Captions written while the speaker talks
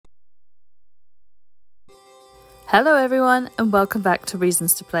Hello everyone and welcome back to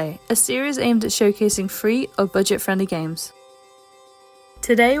Reasons to Play, a series aimed at showcasing free or budget-friendly games.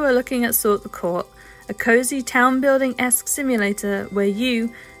 Today we're looking at Sort the Court, a cozy town-building-esque simulator where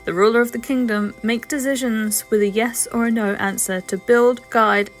you, the ruler of the kingdom, make decisions with a yes or a no answer to build,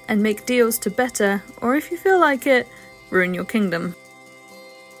 guide, and make deals to better, or if you feel like it, ruin your kingdom.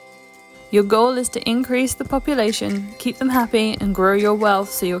 Your goal is to increase the population, keep them happy, and grow your wealth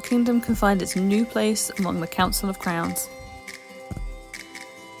so your kingdom can find its new place among the Council of Crowns.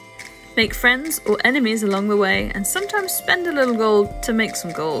 Make friends or enemies along the way, and sometimes spend a little gold to make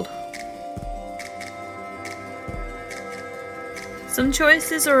some gold. Some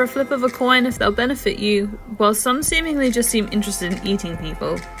choices are a flip of a coin if they'll benefit you, while some seemingly just seem interested in eating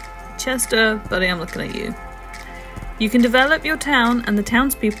people. Chester, buddy, I'm looking at you. You can develop your town and the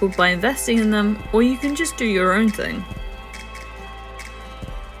townspeople by investing in them, or you can just do your own thing.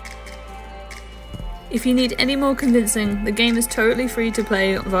 If you need any more convincing, the game is totally free to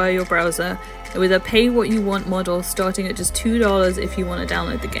play via your browser, with a pay what you want model starting at just $2 if you want to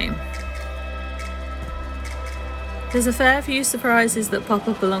download the game. There's a fair few surprises that pop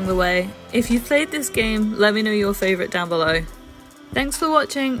up along the way. If you've played this game, let me know your favourite down below. Thanks for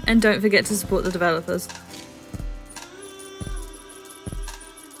watching, and don't forget to support the developers.